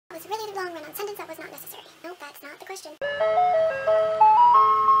was a really long run-on sentence that was not necessary. Nope, that's not the question.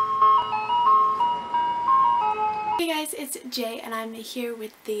 Hey guys, it's Jay and I'm here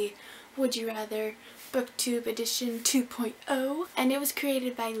with the Would You Rather Booktube edition 2.0, and it was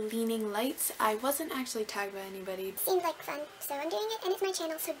created by Leaning Lights. I wasn't actually tagged by anybody. Seemed like fun, so I'm doing it and it's my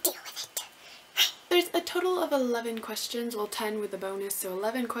channel, so deal with it. There's a total of 11 questions, well 10 with a bonus, so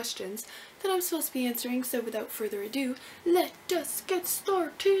 11 questions that I'm supposed to be answering, so without further ado, let us get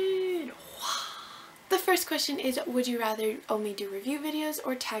started! The first question is, would you rather only do review videos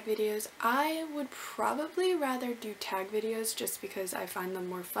or tag videos? I would probably rather do tag videos just because I find them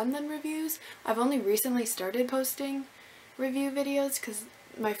more fun than reviews. I've only recently started posting review videos because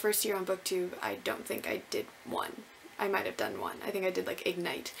my first year on Booktube, I don't think I did one. I might have done one. I think I did like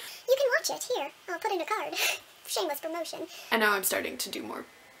Ignite. You can watch it here. I'll put in a card. Shameless promotion. And now I'm starting to do more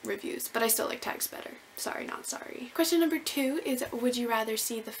reviews, but I still like tags better. Sorry, not sorry. Question number 2 is, would you rather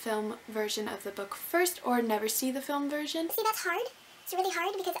see the film version of the book first or never see the film version? See, that's hard. It's really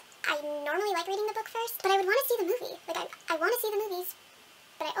hard because I normally like reading the book first, but I would want to see the movie. Like, I want to see the movies,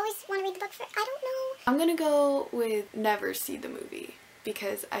 but I always want to read the book first. I don't know. I'm gonna go with never see the movie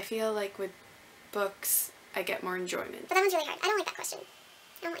because I feel like with books I get more enjoyment. But that one's really hard. I don't like that question.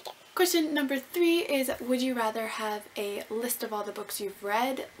 I don't like it. Question number 3 is, would you rather have a list of all the books you've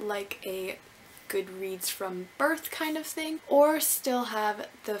read, like a Goodreads from birth kind of thing, or still have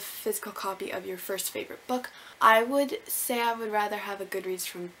the physical copy of your first favorite book? I would say I would rather have a Goodreads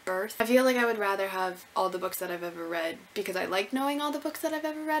from birth. I feel like I would rather have all the books that I've ever read because I like knowing all the books that I've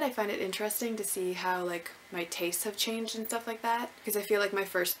ever read. I find it interesting to see how like my tastes have changed and stuff like that, because I feel like my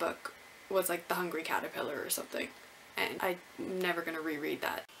first book was like The Hungry Caterpillar or something, and I'm never gonna reread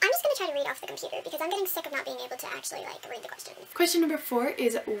that. I'm just gonna try to read off the computer because I'm getting sick of not being able to actually like read the questions. Question number 4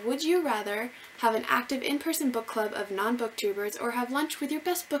 is, would you rather have an active in-person book club of non-booktubers or have lunch with your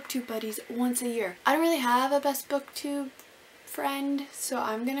best booktube buddies once a year? I don't really have a best booktube friend, so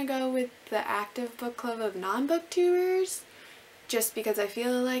I'm gonna go with the active book club of non-booktubers just because I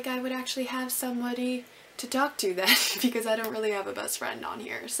feel like I would actually have somebody to talk to then because I don't really have a best friend on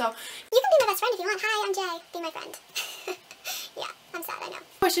here. So you can be my best friend if you want. Hi, I'm Jay. Be my friend. Yeah, I'm sad, I know.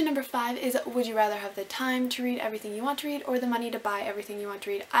 Question number 5 is, would you rather have the time to read everything you want to read or the money to buy everything you want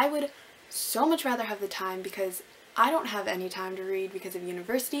to read? I would so much rather have the time because I don't have any time to read because of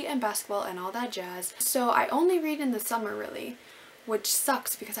university and basketball and all that jazz. So I only read in the summer really, which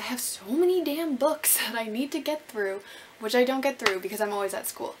sucks because I have so many damn books that I need to get through, which I don't get through because I'm always at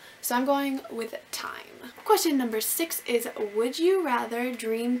school. So I'm going with time. Question number 6 is, would you rather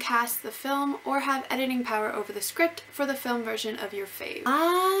dreamcast the film or have editing power over the script for the film version of your fave?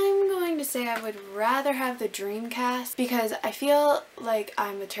 I'm going to say I would rather have the dreamcast because I feel like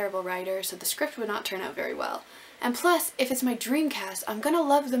I'm a terrible writer, so the script would not turn out very well. And plus, if it's my dreamcast, I'm gonna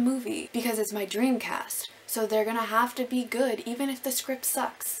love the movie because it's my dreamcast. So they're gonna have to be good even if the script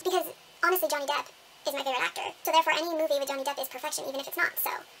sucks. Because honestly, Johnny Depp is my favorite actor. So therefore any movie with Johnny Depp is perfection even if it's not. So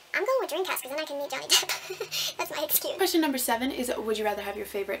I'm going with Dreamcast because then I can meet Johnny Depp. That's my excuse. Question number 7 is, would you rather have your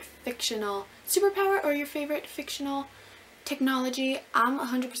favorite fictional superpower or your favorite fictional technology? I'm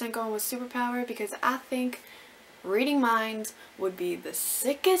 100% going with superpower because I think reading minds would be the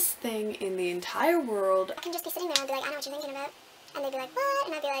sickest thing in the entire world. I can just be sitting there and be like, I know what you're thinking about. And they'd be like, what?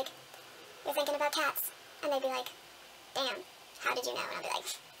 And I'd be like, you're thinking about cats. And they'd be like, damn, how did you know? And I'd be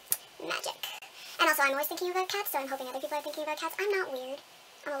like, magic. And also I'm always thinking about cats, so I'm hoping other people are thinking about cats. I'm not weird.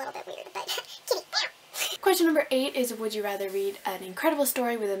 I'm a little bit weird, but kitty. Question number 8 is, would you rather read an incredible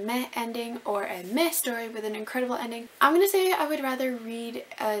story with a meh ending or a meh story with an incredible ending? I'm gonna say I would rather read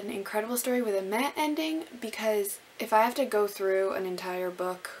an incredible story with a meh ending because if I have to go through an entire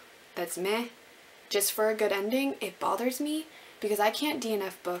book that's meh just for a good ending, it bothers me because I can't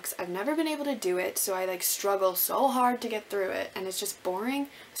DNF books. I've never been able to do it, so I like struggle so hard to get through it and it's just boring.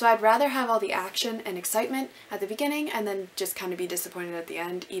 So I'd rather have all the action and excitement at the beginning and then just kind of be disappointed at the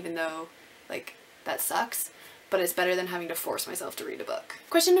end, even though like that sucks, but it's better than having to force myself to read a book.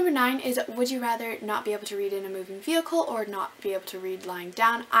 Question number 9 is, would you rather not be able to read in a moving vehicle or not be able to read lying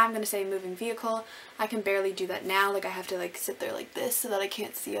down? I'm gonna say moving vehicle. I can barely do that now, like I have to like sit there like this so that I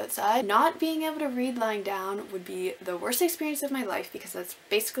can't see outside. Not being able to read lying down would be the worst experience of my life because that's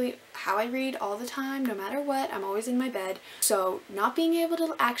basically how I read all the time, no matter what. I'm always in my bed. So not being able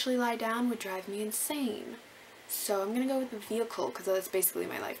to actually lie down would drive me insane. So I'm gonna go with the vehicle because that's basically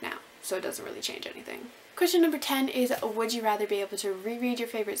my life now. So it doesn't really change anything. Question number 10 is, would you rather be able to reread your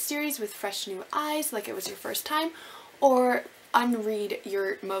favorite series with fresh new eyes like it was your first time or unread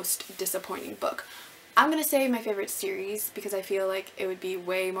your most disappointing book? I'm gonna say my favorite series because I feel like it would be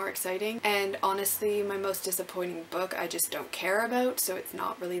way more exciting, and honestly my most disappointing book I just don't care about, so it's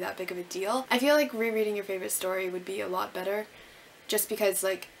not really that big of a deal. I feel like rereading your favorite story would be a lot better just because,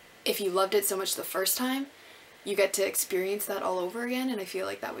 like, if you loved it so much the first time, you get to experience that all over again, and I feel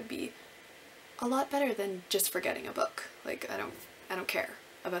like that would be a lot better than just forgetting a book. Like, I don't care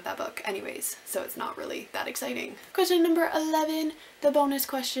about that book anyways, so it's not really that exciting. Question number 11, the bonus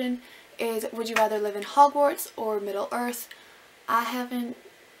question, is would you rather live in Hogwarts or Middle Earth? I haven't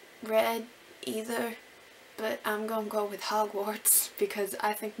read either, but I'm gonna go with Hogwarts because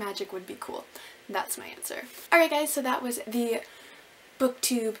I think magic would be cool. That's my answer. Alright guys, so that was the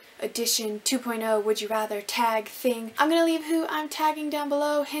Booktube edition 2.0 would you rather tag thing. I'm gonna leave who I'm tagging down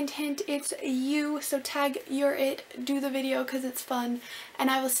below. Hint hint, it's you, so tag your it, do the video because it's fun, and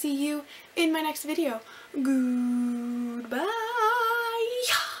I will see you in my next video. Goodbye.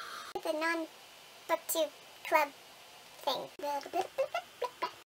 The non-booktube club thing.